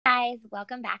guys,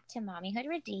 welcome back to Mommyhood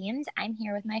Redeemed. I'm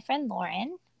here with my friend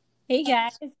Lauren. Hey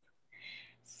guys.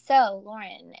 So,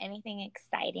 Lauren, anything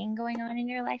exciting going on in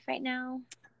your life right now?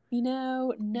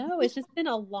 No, it's just been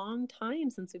a long time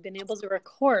since we've been able to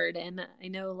record, and I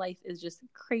know life is just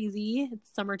crazy. It's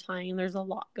summertime, there's a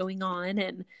lot going on,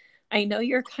 and I know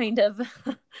you're kind of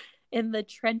in the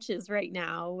trenches right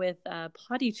now with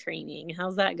potty training.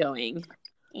 How's that going?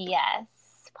 Yes,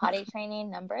 potty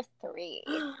training number 3.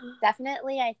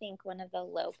 Definitely, I think one of the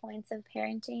low points of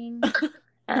parenting.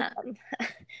 Um,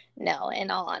 no, in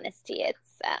all honesty,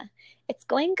 it's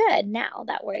going good now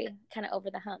that we're kind of over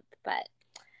the hump, but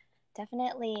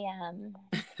definitely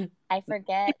I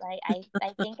forget, like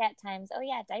I think at times, oh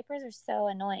yeah, diapers are so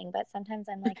annoying, but sometimes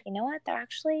I'm like, you know what, they're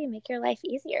actually make your life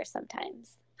easier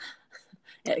sometimes.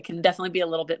 It can definitely be a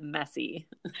little bit messy.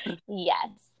 Yes.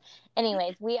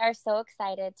 Anyways, we are so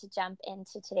excited to jump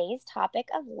into today's topic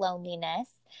of loneliness,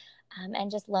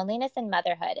 and just loneliness and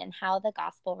motherhood and how the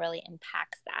gospel really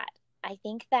impacts that. I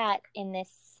think that in this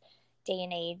day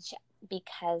and age,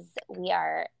 because we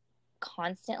are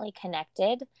constantly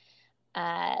connected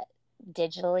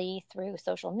digitally through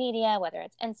social media, whether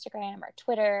it's Instagram or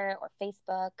Twitter or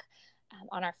Facebook,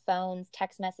 on our phones,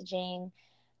 text messaging,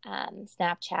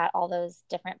 Snapchat, all those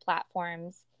different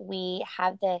platforms, we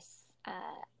have this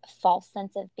false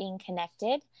sense of being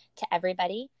connected to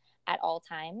everybody at all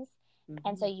times. Mm-hmm.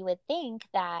 And so you would think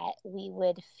that we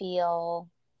would feel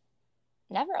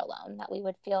never alone, that we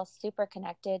would feel super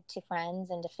connected to friends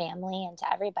and to family and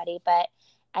to everybody. But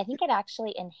I think it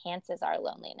actually enhances our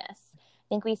loneliness. I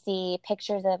think we see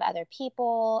pictures of other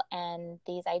people and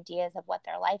these ideas of what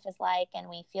their life is like, and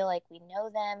we feel like we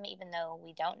know them, even though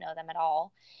we don't know them at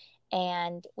all.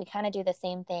 And we kind of do the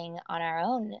same thing on our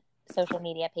own social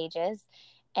media pages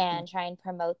and try and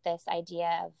promote this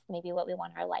idea of maybe what we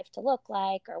want our life to look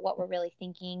like or what we're really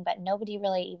thinking, but nobody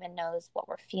really even knows what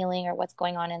we're feeling or what's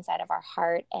going on inside of our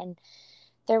heart. And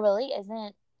there really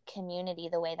isn't community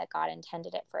the way that God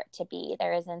intended it for it to be.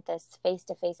 There isn't this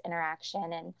face-to-face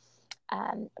interaction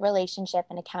and relationship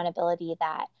and accountability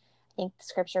that I think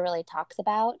Scripture really talks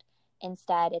about.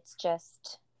 Instead, it's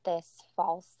just this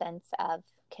false sense of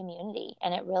community,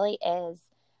 and it really is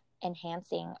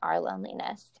enhancing our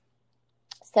loneliness.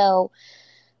 So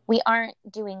we aren't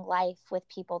doing life with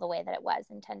people the way that it was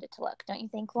intended to look. Don't you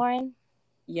think, Lauren?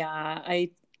 Yeah,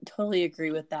 I totally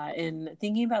agree with that. And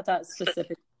thinking about that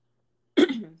specific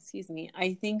excuse me,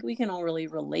 I think we can all really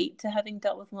relate to having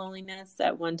dealt with loneliness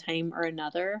at one time or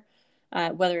another,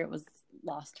 whether it was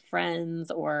lost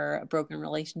friends or a broken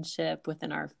relationship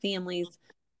within our families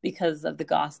because of the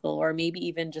gospel, or maybe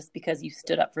even just because you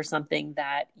stood up for something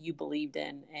that you believed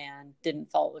in and didn't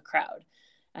follow the crowd.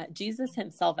 Jesus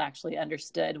himself actually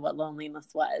understood what loneliness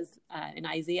was. In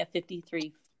Isaiah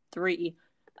 53:3,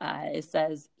 it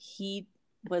says, "He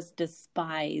was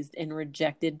despised and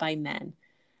rejected by men,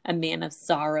 a man of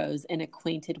sorrows and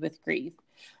acquainted with grief."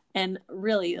 And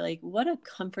really, like, what a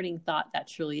comforting thought that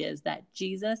truly is, that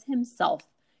Jesus himself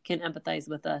can empathize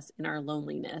with us in our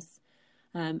loneliness.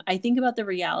 I think about the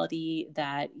reality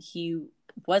that he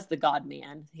was the God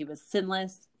man. He was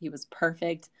sinless, he was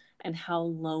perfect, and how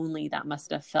lonely that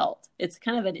must have felt. It's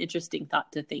kind of an interesting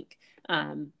thought to think.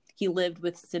 He lived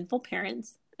with sinful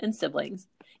parents and siblings.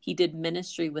 He did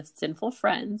ministry with sinful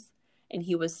friends, and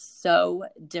he was so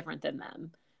different than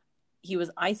them. He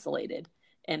was isolated,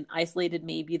 and isolated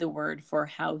may be the word for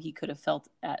how he could have felt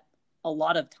at a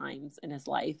lot of times in his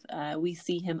life. We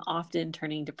see him often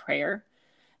turning to prayer,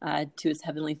 to his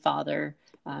heavenly Father,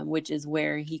 which is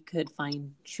where he could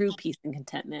find true peace and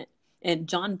contentment. And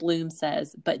John Bloom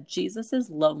says, but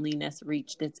Jesus's loneliness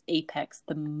reached its apex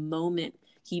the moment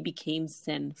he became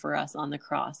sin for us on the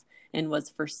cross and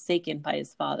was forsaken by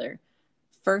his Father.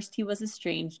 First, he was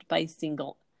estranged by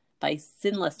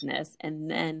sinlessness,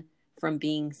 and then from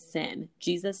being sin.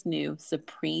 Jesus knew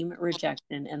supreme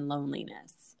rejection and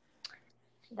loneliness.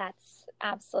 That's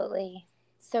absolutely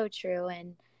so true,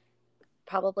 and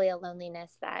probably a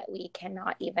loneliness that we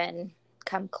cannot even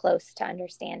come close to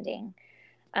understanding.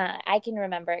 I can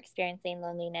remember experiencing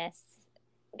loneliness,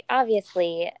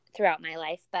 obviously, throughout my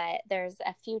life, but there's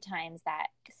a few times that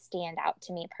stand out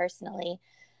to me personally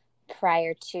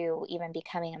prior to even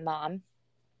becoming a mom.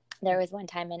 There was one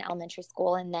time in elementary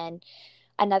school, and then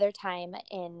another time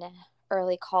in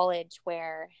early college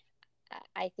where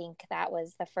I think that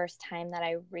was the first time that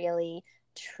I really,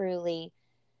 truly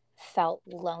felt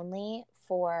lonely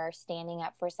for standing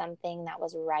up for something that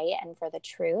was right and for the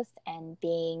truth, and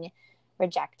being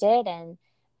rejected and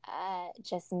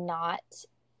just not,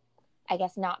 I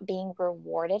guess, not being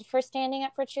rewarded for standing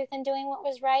up for truth and doing what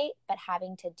was right, but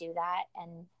having to do that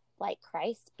and, like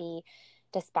Christ, be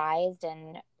despised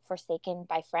and forsaken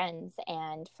by friends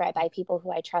and by people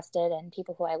who I trusted and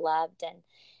people who I loved. And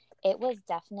it was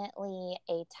definitely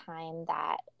a time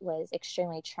that was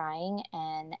extremely trying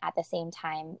and at the same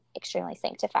time extremely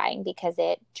sanctifying, because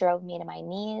it drove me to my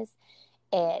knees.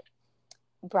 It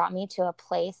brought me to a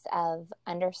place of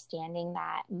understanding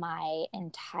that my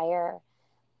entire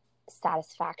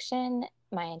satisfaction,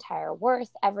 my entire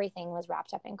worth, everything was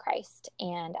wrapped up in Christ.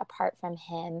 And apart from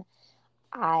him,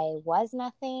 I was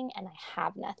nothing and I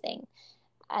have nothing.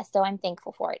 So I'm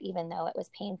thankful for it, even though it was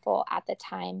painful at the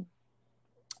time.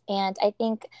 And I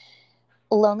think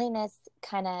loneliness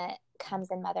kind of comes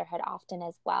in motherhood often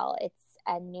as well. It's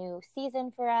a new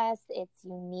season for us. It's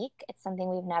unique. It's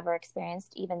something we've never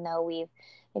experienced, even though we've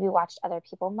maybe watched other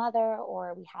people mother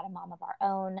or we had a mom of our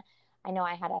own. I know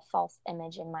I had a false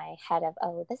image in my head of,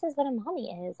 oh, this is what a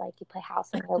mommy is. Like, you play house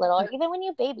when you're little, or even when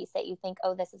you babysit, you think,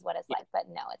 oh, this is what it's like. But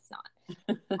no, it's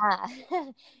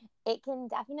not. It can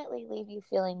definitely leave you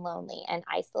feeling lonely and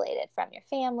isolated from your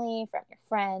family, from your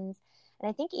friends, and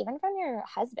I think even from your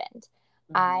husband.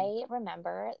 I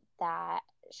remember that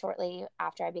shortly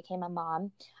after I became a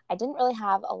mom, I didn't really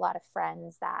have a lot of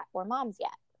friends that were moms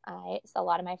yet. So a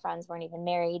lot of my friends weren't even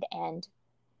married. And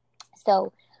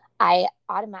so I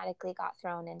automatically got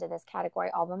thrown into this category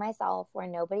all by myself, where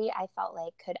nobody, I felt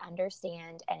like, could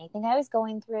understand anything I was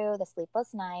going through, the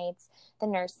sleepless nights, the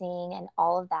nursing, and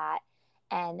all of that.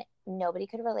 And nobody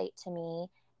could relate to me.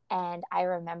 And I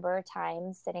remember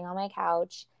times sitting on my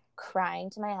couch crying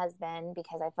to my husband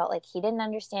because I felt like he didn't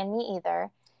understand me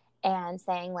either, and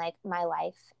saying, like, my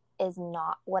life is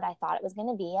not what I thought it was going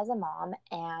to be as a mom,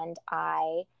 and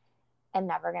I am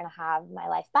never going to have my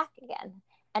life back again.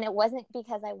 And it wasn't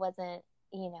because I wasn't,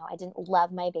 I didn't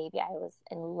love my baby. I was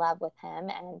in love with him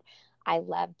and I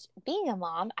loved being a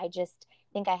mom. I just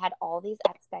think I had all these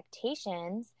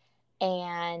expectations,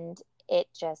 and it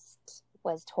just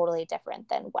was totally different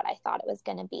than what I thought it was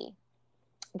going to be.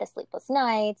 The sleepless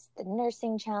nights, the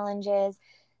nursing challenges,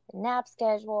 the nap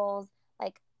schedules.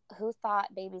 Like, who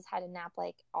thought babies had to nap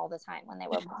like all the time when they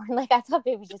were born? Like, I thought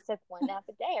babies just took one nap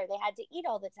a day, or they had to eat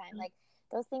all the time. Like,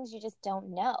 those things you just don't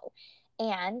know.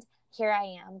 And here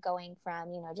I am going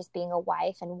from, just being a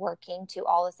wife and working, to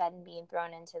all of a sudden being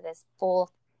thrown into this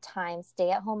full-time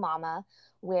stay-at-home mama,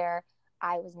 where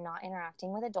I was not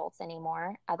interacting with adults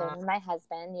anymore other than my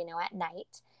husband, at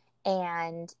night.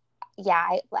 And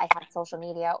yeah, I had social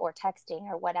media or texting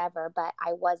or whatever, but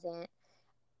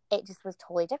it just was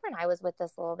totally different. I was with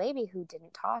this little baby who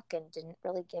didn't talk and didn't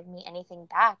really give me anything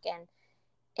back. And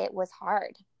it was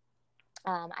hard.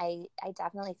 I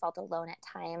definitely felt alone at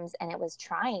times, and it was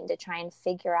trying and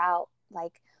figure out,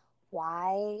 like,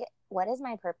 what is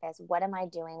my purpose? What am I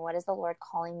doing? What is the Lord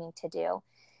calling me to do?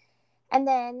 And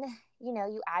then,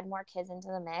 you add more kids into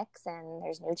the mix, and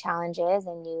there's new challenges,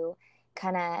 and you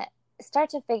kind of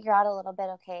start to figure out a little bit,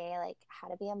 okay, like, how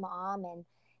to be a mom. And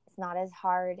it's not as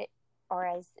hard or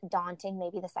as daunting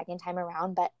maybe the second time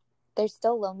around, but there's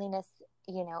still loneliness,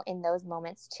 in those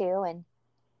moments too. And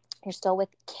you're still with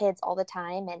kids all the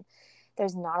time, and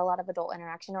there's not a lot of adult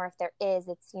interaction, or if there is,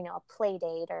 it's, a play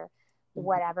date or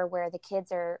whatever, where the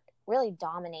kids are really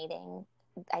dominating,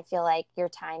 I feel like, your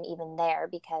time even there,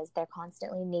 because they're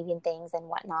constantly needing things and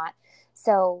whatnot.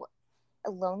 So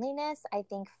loneliness, I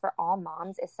think, for all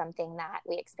moms is something that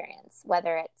we experience,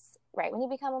 whether it's right when you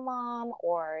become a mom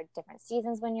or different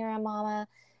seasons when you're a mama,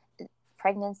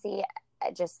 pregnancy,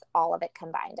 just all of it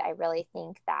combined. I really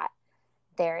think that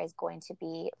there is going to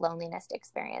be loneliness to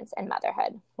experience in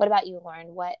motherhood. What about you,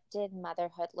 Lauren? What did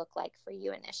motherhood look like for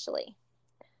you initially?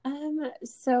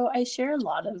 So I share a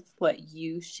lot of what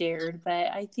you shared, but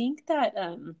I think that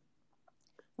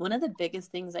one of the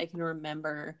biggest things I can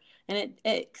remember, and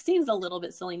it seems a little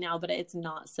bit silly now, but it's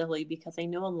not silly, because I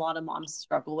know a lot of moms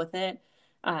struggle with it.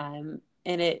 And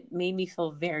it made me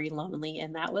feel very lonely,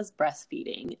 and that was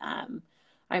breastfeeding.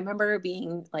 I remember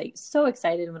being like so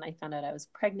excited when I found out I was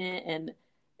pregnant. And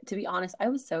to be honest, I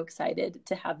was so excited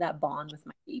to have that bond with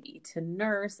my baby, to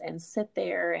nurse and sit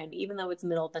there. And even though it's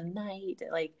middle of the night,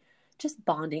 like, just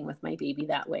bonding with my baby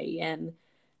that way. And,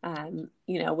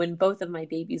 when both of my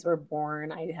babies were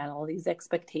born, I had all these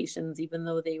expectations, even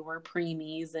though they were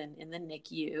preemies and in the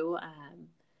NICU,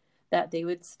 that they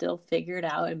would still figure it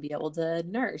out and be able to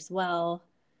nurse. Well,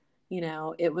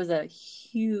 it was a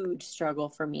huge struggle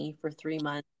for me for 3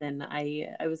 months, and I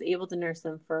was able to nurse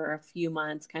them for a few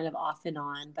months, kind of off and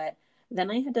on, but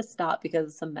then I had to stop because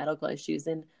of some medical issues.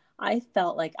 And I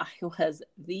felt like I was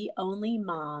the only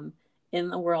mom in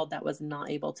the world that was not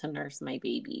able to nurse my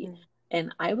baby. Mm.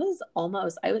 And I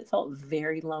felt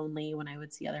very lonely when I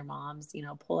would see other moms,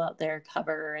 pull out their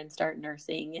cover and start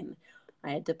nursing. And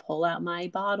I had to pull out my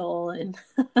bottle and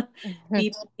Mhm.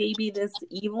 feed the baby this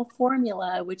evil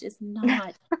formula, which is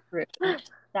not true.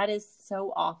 That is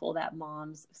so awful that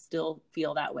moms still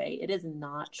feel that way. It is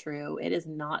not true. It is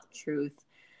not truth.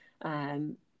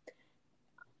 Um,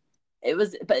 it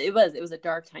was a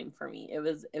dark time for me. It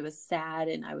was sad,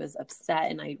 and I was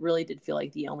upset, and I really did feel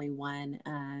like the only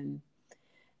one.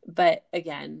 But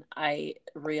again, I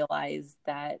realized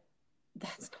that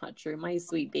that's not true. My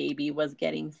sweet baby was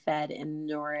getting fed and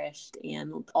nourished,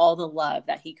 and all the love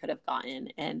that he could have gotten.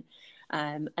 And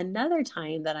another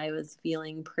time that I was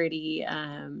feeling pretty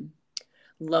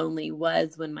lonely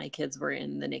was when my kids were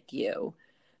in the NICU.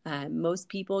 Most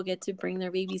people get to bring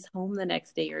their babies home the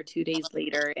next day or 2 days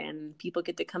later, and people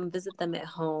get to come visit them at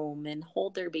home and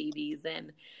hold their babies.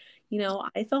 And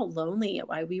I felt lonely.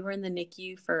 We were in the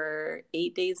NICU for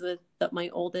 8 days with my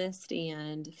oldest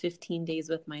and 15 days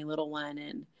with my little one.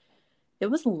 And it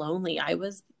was lonely. I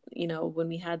was, when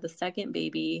we had the second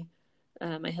baby,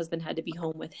 my husband had to be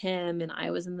home with him, and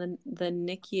I was in the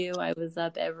NICU. I was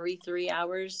up every 3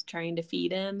 hours trying to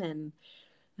feed him. And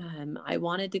I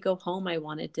wanted to go home. I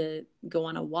wanted to go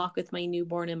on a walk with my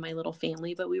newborn and my little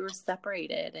family, but we were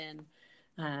separated.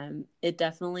 And it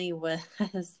definitely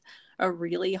was a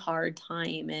really hard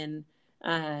time. And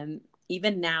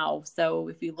even now, so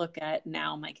if you look at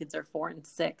now, my kids are 4 and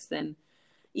 6. And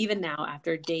even now,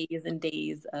 after days and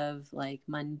days of like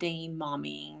mundane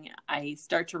momming, I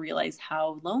start to realize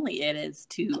how lonely it is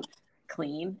to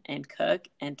clean and cook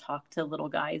and talk to little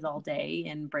guys all day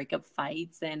and break up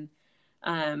fights. And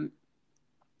um,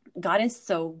 God is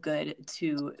so good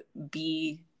to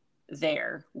be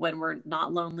there when we're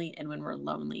not lonely and when we're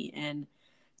lonely. And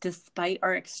despite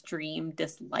our extreme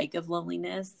dislike of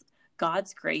loneliness,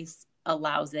 God's grace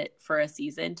allows it for a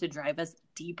season to drive us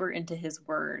deeper into his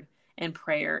word and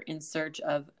prayer in search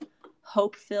of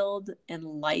hope-filled and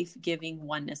life-giving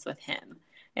oneness with him.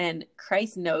 And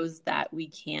Christ knows that we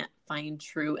can't find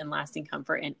true and lasting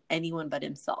comfort in anyone but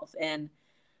himself. And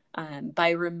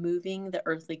by removing the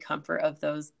earthly comfort of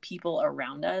those people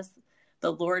around us,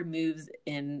 the Lord moves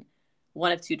in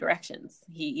one of two directions.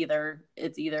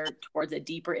 It's either towards a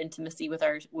deeper intimacy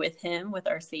with him, with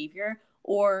our Savior,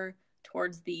 or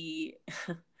towards the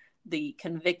the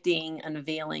convicting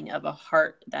unveiling of a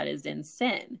heart that is in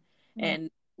sin, and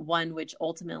one which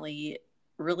ultimately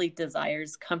really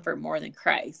desires comfort more than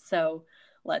Christ. So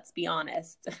let's be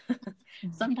honest.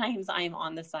 Sometimes I'm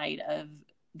on the side of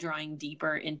drawing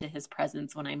deeper into his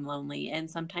presence when I'm lonely. And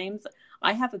sometimes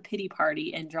I have a pity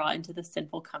party and draw into the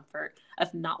sinful comfort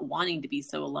of not wanting to be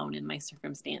so alone in my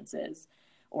circumstances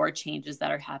or changes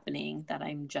that are happening that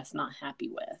I'm just not happy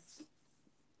with.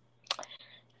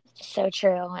 So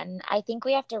true. And I think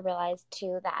we have to realize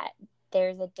too that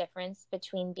there's a difference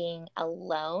between being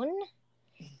alone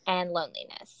and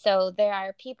loneliness. So there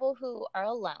are people who are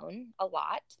alone a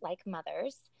lot, like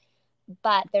mothers,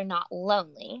 but they're not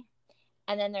lonely.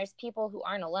 And then there's people who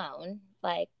aren't alone,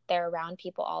 like they're around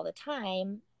people all the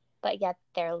time, but yet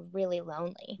they're really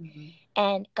lonely. Mm-hmm.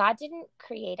 And God didn't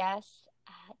create us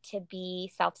to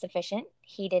be self-sufficient.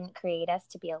 He didn't create us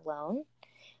to be alone.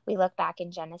 We look back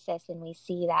in Genesis and we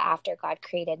see that after God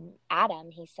created Adam,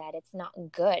 he said, it's not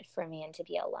good for man to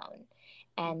be alone.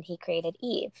 And he created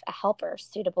Eve, a helper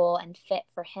suitable and fit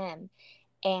for him.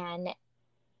 And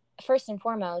first and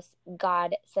foremost,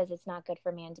 God says it's not good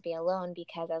for man to be alone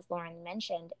because, as Lauren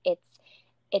mentioned, it's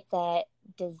a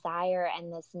desire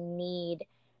and this need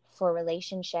for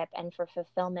relationship and for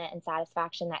fulfillment and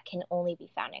satisfaction that can only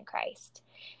be found in Christ.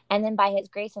 And then by his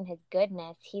grace and his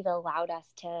goodness, he's allowed us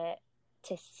to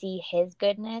see his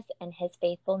goodness and his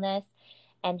faithfulness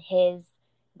and his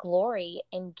glory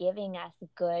in giving us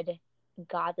good,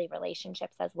 godly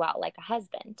relationships as well, like a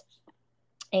husband.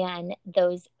 And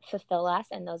those fulfill us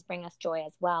and those bring us joy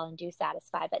as well and do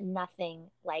satisfy, but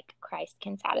nothing like Christ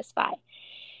can satisfy.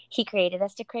 He created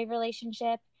us to crave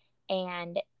relationship,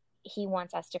 and he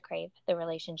wants us to crave the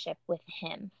relationship with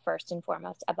him first and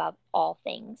foremost above all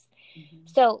things. Mm-hmm.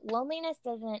 So loneliness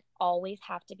doesn't always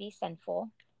have to be sinful,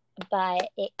 but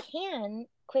it can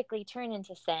quickly turn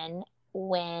into sin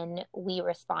when we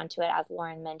respond to it, as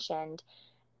Lauren mentioned,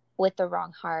 with the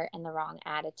wrong heart and the wrong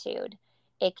attitude.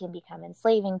 It can become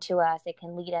enslaving to us. It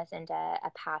can lead us into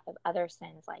a path of other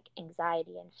sins like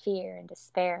anxiety and fear and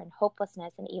despair and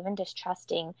hopelessness and even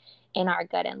distrusting in our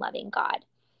good and loving God.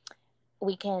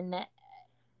 We can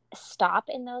stop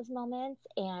in those moments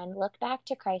and look back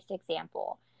to Christ's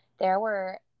example. There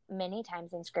were many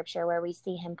times in scripture where we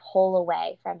see him pull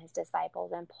away from his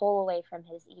disciples and pull away from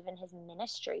his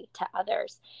ministry to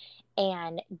others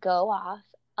and go off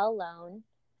alone.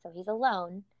 So he's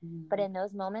alone, but in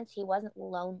those moments he wasn't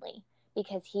lonely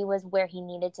because he was where he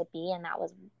needed to be, and that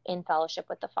was in fellowship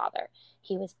with the Father.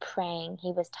 He was praying,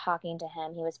 he was talking to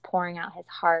him, he was pouring out his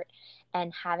heart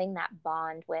and having that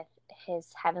bond with his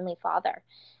heavenly Father.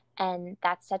 And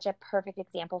that's such a perfect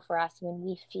example for us when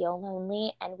we feel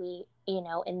lonely and we,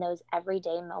 in those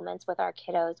everyday moments with our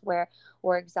kiddos where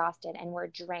we're exhausted and we're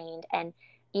drained. And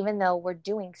even though we're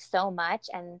doing so much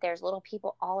and there's little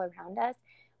people all around us,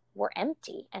 we're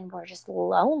empty and we're just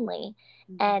lonely.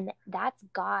 Mm-hmm. And that's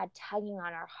God tugging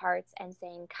on our hearts and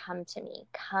saying, come to me,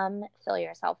 come fill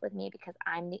yourself with me, because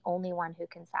I'm the only one who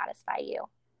can satisfy you.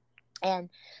 And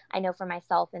I know for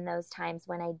myself, in those times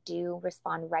when I do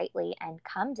respond rightly and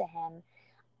come to him,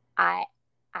 I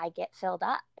get filled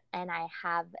up and I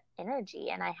have energy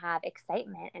and I have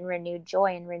excitement and renewed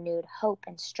joy and renewed hope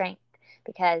and strength,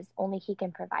 because only he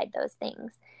can provide those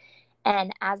things.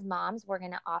 And as moms, we're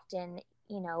going to often,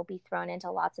 be thrown into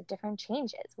lots of different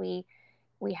changes. We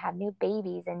have new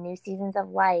babies and new seasons of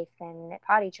life and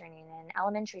potty training and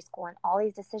elementary school and all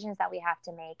these decisions that we have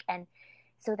to make. And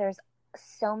so there's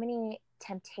so many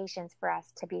temptations for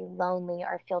us to be lonely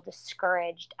or feel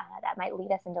discouraged that might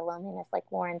lead us into loneliness, like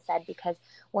Lauren said, because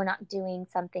we're not doing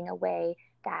something a way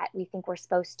that we think we're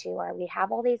supposed to, or we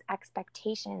have all these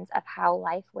expectations of how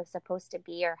life was supposed to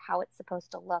be or how it's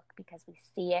supposed to look because we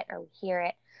see it or we hear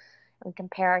it, and we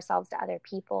compare ourselves to other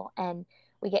people and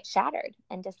we get shattered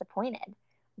and disappointed.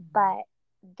 But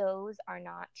those are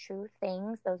not true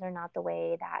things. Those are not the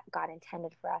way that God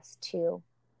intended for us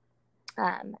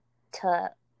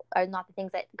are not the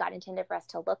things that God intended for us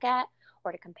to look at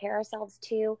or to compare ourselves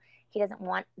to. He doesn't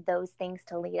want those things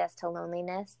to lead us to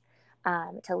loneliness,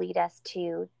 to lead us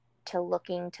to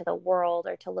looking to the world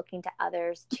or to looking to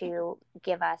others to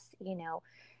give us,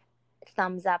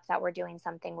 thumbs up that we're doing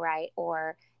something right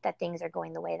or that things are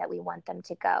going the way that we want them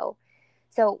to go.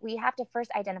 So we have to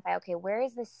first identify, okay, where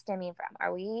is this stemming from?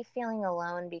 Are we feeling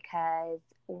alone because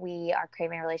we are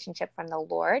craving a relationship from the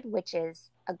Lord, which is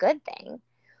a good thing?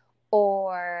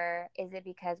 Or is it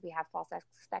because we have false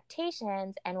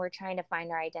expectations and we're trying to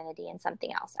find our identity in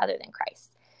something else other than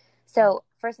Christ? So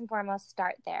first and foremost,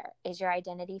 start there. Is your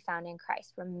identity found in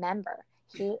Christ? Remember,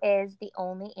 he is the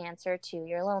only answer to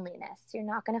your loneliness. You're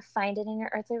not going to find it in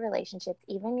your earthly relationships,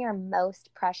 even your most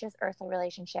precious earthly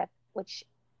relationship, which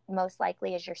most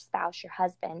likely is your spouse, your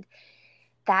husband,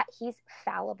 that he's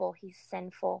fallible, he's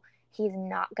sinful. He's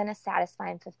not going to satisfy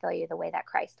and fulfill you the way that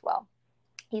Christ will.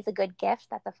 He's a good gift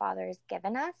that the Father has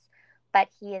given us, but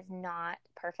he is not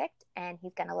perfect and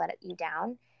he's going to let you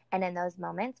down. And in those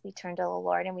moments, we turn to the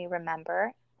Lord and we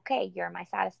remember, okay, you're my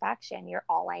satisfaction. You're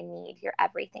all I need. You're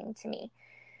everything to me.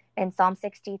 In Psalm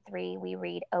 63, we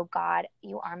read, "O God,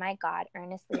 you are my God.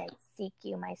 Earnestly I seek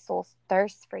you. My soul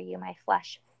thirsts for you. My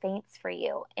flesh faints for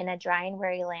you in a dry and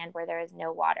weary land where there is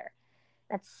no water."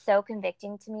 That's so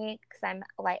convicting to me, because I'm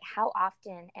like, how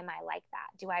often am I like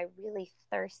that? Do I really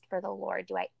thirst for the Lord?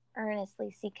 Do I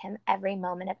earnestly seek him every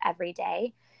moment of every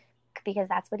day? Because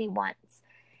that's what he wants.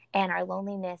 And our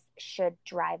loneliness should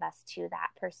drive us to that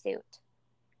pursuit.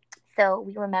 So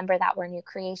we remember that we're new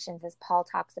creations, as Paul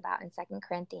talks about in 2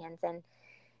 Corinthians.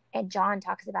 And John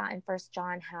talks about in 1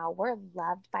 John how we're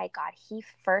loved by God. He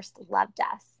first loved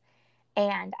us.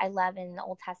 And I love in the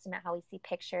Old Testament how we see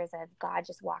pictures of God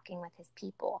just walking with his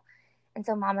people. And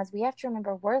so, mamas, we have to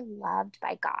remember we're loved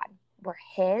by God. We're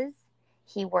his.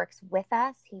 He works with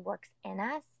us. He works in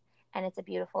us. And it's a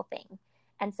beautiful thing.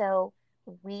 And so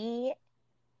we,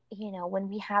 when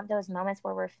we have those moments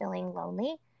where we're feeling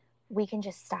lonely, we can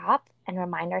just stop and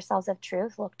remind ourselves of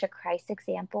truth, look to Christ's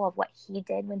example of what he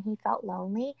did when he felt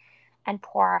lonely, and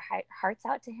pour our hearts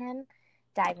out to him,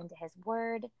 dive into his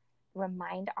word,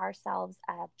 remind ourselves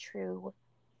of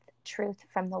truth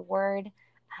from the word,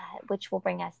 which will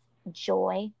bring us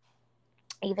joy,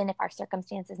 even if our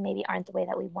circumstances maybe aren't the way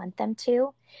that we want them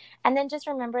to. And then just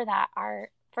remember that our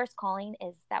first calling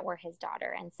is that we're his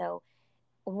daughter. And so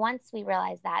once we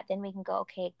realize that, then we can go,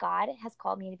 okay, God has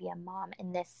called me to be a mom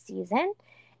in this season.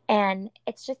 And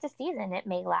it's just a season. It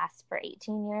may last for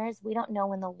 18 years. We don't know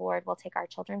when the Lord will take our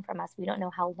children from us. We don't know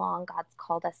how long God's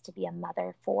called us to be a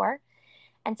mother for.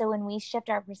 And so when we shift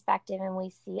our perspective and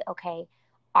we see, okay,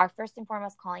 our first and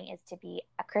foremost calling is to be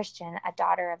a Christian, a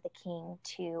daughter of the King,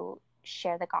 to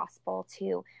share the gospel,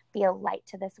 to be a light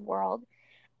to this world.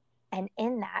 And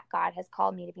in that, God has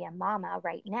called me to be a mama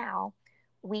right now.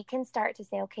 We can start to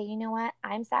say, okay, you know what?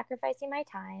 I'm sacrificing my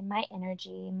time, my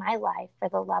energy, my life for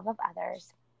the love of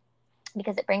others,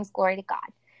 because it brings glory to God.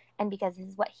 And because this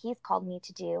is what he's called me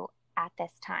to do at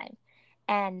this time.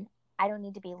 And I don't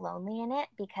need to be lonely in it,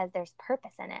 because there's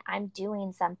purpose in it. I'm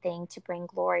doing something to bring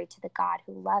glory to the God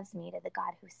who loves me, to the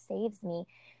God who saves me.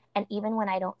 And even when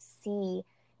I don't see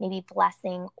maybe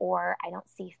blessing, or I don't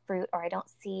see fruit, or I don't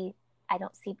see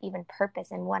even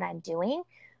purpose in what I'm doing,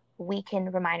 we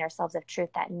can remind ourselves of truth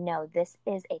that no, this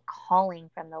is a calling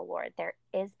from the Lord. There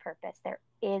is purpose. There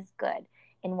is good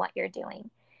in what you're doing.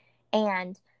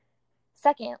 And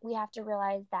second, we have to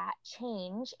realize that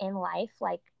change in life,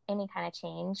 like any kind of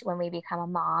change, when we become a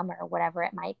mom or whatever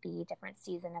it might be, different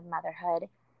season of motherhood,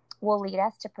 will lead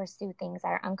us to pursue things that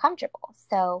are uncomfortable.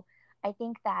 So I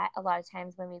think that a lot of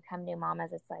times when we become new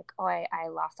mamas, it's like, oh, I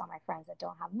lost all my friends that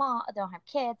don't have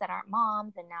kids, that aren't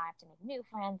moms, and now I have to make new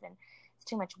friends, and it's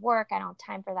too much work. I don't have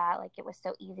time for that. Like, it was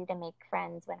so easy to make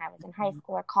friends when I was in high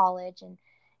school or college, and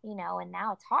and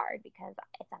now it's hard because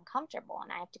it's uncomfortable,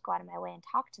 and I have to go out of my way and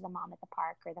talk to the mom at the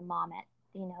park, or the mom at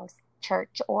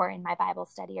church, or in my Bible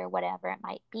study, or whatever it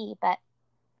might be. But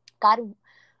God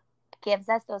gives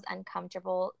us those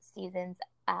uncomfortable seasons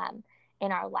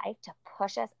in our life to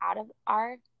push us out of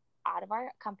our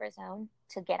comfort zone,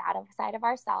 to get outside of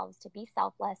ourselves, to be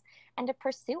selfless, and to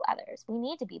pursue others. We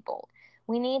need to be bold.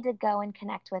 We need to go and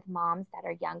connect with moms that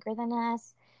are younger than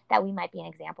us, that we might be an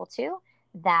example to,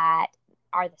 that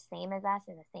are the same as us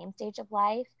in the same stage of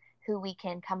life, who we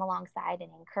can come alongside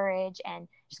and encourage and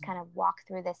just kind of walk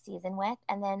through this season with.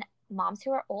 And then moms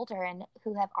who are older and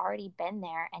who have already been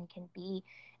there and can be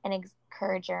an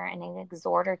encourager and an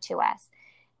exhorter to us.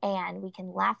 And we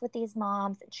can laugh with these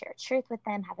moms and share truth with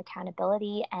them, have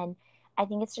accountability. And I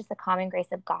think it's just the common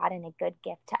grace of God and a good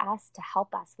gift to us to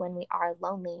help us when we are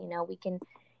lonely. We can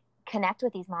connect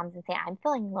with these moms and say, I'm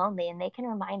feeling lonely. And they can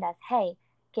remind us, hey,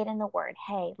 get in the word.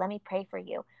 Hey, let me pray for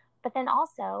you. But then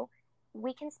also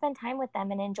we can spend time with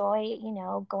them and enjoy,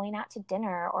 going out to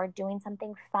dinner or doing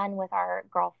something fun with our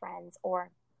girlfriends, or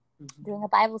doing a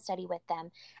Bible study with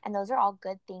them. And those are all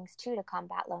good things too to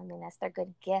combat loneliness. They're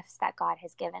good gifts that God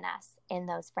has given us in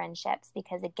those friendships,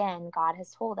 because again, God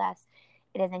has told us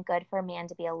it isn't good for a man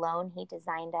to be alone. He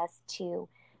designed us to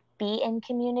be in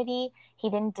community. He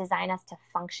didn't design us to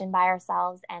function by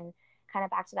ourselves. And kind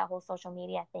of back to that whole social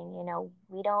media thing,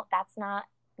 that's not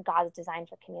God's design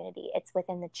for community. It's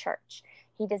within the church.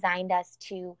 He designed us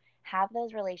to have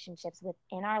those relationships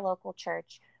within our local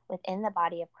church, within the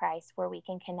body of Christ, where we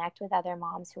can connect with other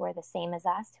moms who are the same as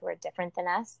us, who are different than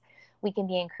us. We can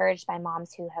be encouraged by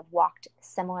moms who have walked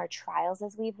similar trials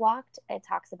as we've walked. It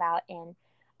talks about in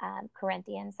 2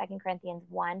 Corinthians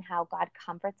 1, how God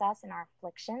comforts us in our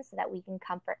afflictions so that we can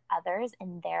comfort others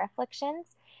in their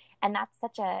afflictions. And that's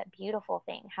such a beautiful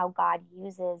thing, how God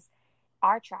uses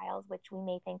our trials, which we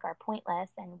may think are pointless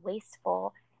and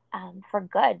wasteful, for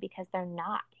good, because they're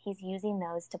not. He's using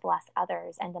those to bless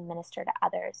others and to minister to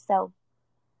others. So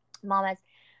mamas,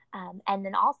 and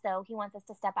then also he wants us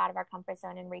to step out of our comfort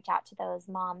zone and reach out to those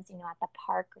moms, at the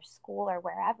park or school or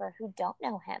wherever, who don't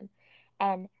know him,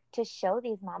 and to show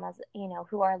these mamas,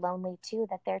 who are lonely too,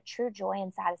 that their true joy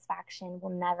and satisfaction will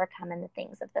never come in the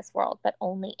things of this world, but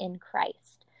only in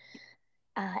Christ.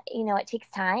 It takes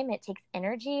time, it takes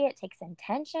energy, it takes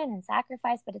intention and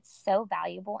sacrifice, but it's so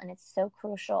valuable and it's so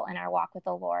crucial in our walk with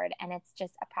the Lord. And it's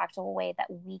just a practical way that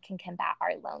we can combat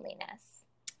our loneliness.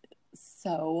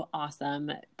 So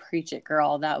awesome. Preach it,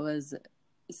 girl. That was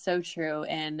so true.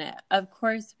 And of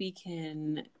course, we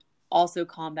can also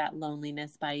combat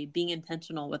loneliness by being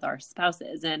intentional with our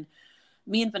spouses. And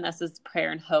me and Vanessa's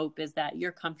prayer and hope is that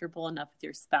you're comfortable enough with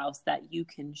your spouse that you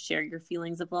can share your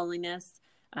feelings of loneliness,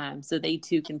 so they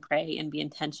too can pray and be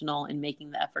intentional in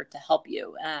making the effort to help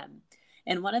you.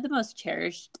 And one of the most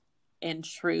cherished and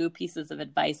true pieces of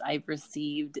advice I've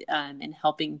received in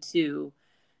helping to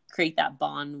create that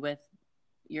bond with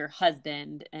your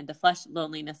husband and to flush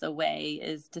loneliness away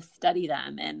is to study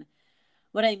them. And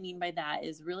what I mean by that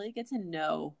is really get to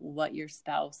know what your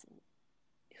spouse,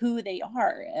 who they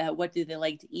are, what do they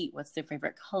like to eat, what's their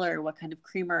favorite color, what kind of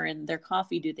creamer in their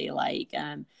coffee do they like,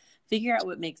 figure out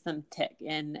what makes them tick,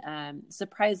 and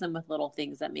surprise them with little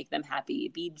things that make them happy,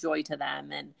 be joy to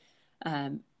them,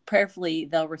 and prayerfully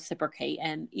they'll reciprocate.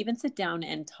 And even sit down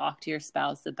and talk to your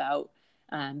spouse about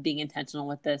being intentional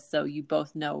with this, so you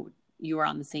both know you are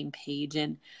on the same page.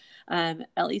 And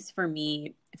at least for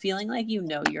me, feeling like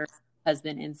your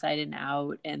husband inside and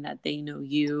out, and that they know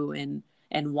you and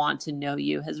want to know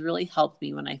you, has really helped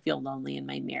me when I feel lonely in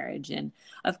my marriage. And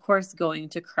of course, going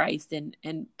to Christ and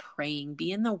praying,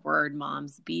 be in the word,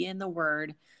 moms, be in the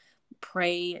word,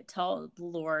 pray, tell the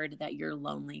Lord that you're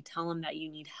lonely, tell him that you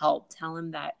need help, tell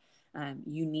him that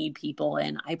you need people.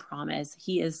 And I promise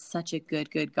he is such a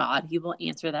good God. He will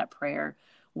answer that prayer,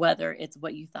 whether it's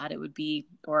what you thought it would be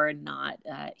or not.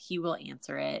 He will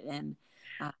answer it, and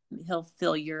he'll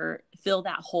fill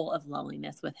that hole of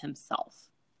loneliness with himself.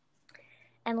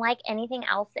 And like anything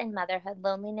else in motherhood,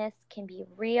 loneliness can be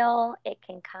real. It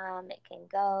can come, it can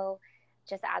go,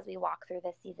 just as we walk through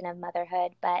this season of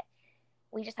motherhood. But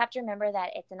we just have to remember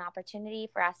that it's an opportunity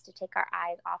for us to take our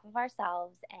eyes off of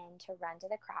ourselves and to run to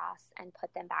the cross and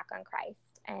put them back on Christ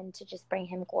and to just bring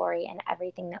him glory in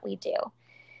everything that we do.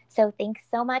 So thanks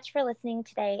so much for listening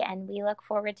today, and we look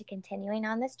forward to continuing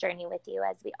on this journey with you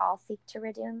as we all seek to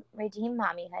redeem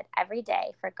mommyhood every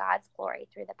day for God's glory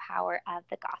through the power of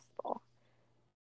the gospel.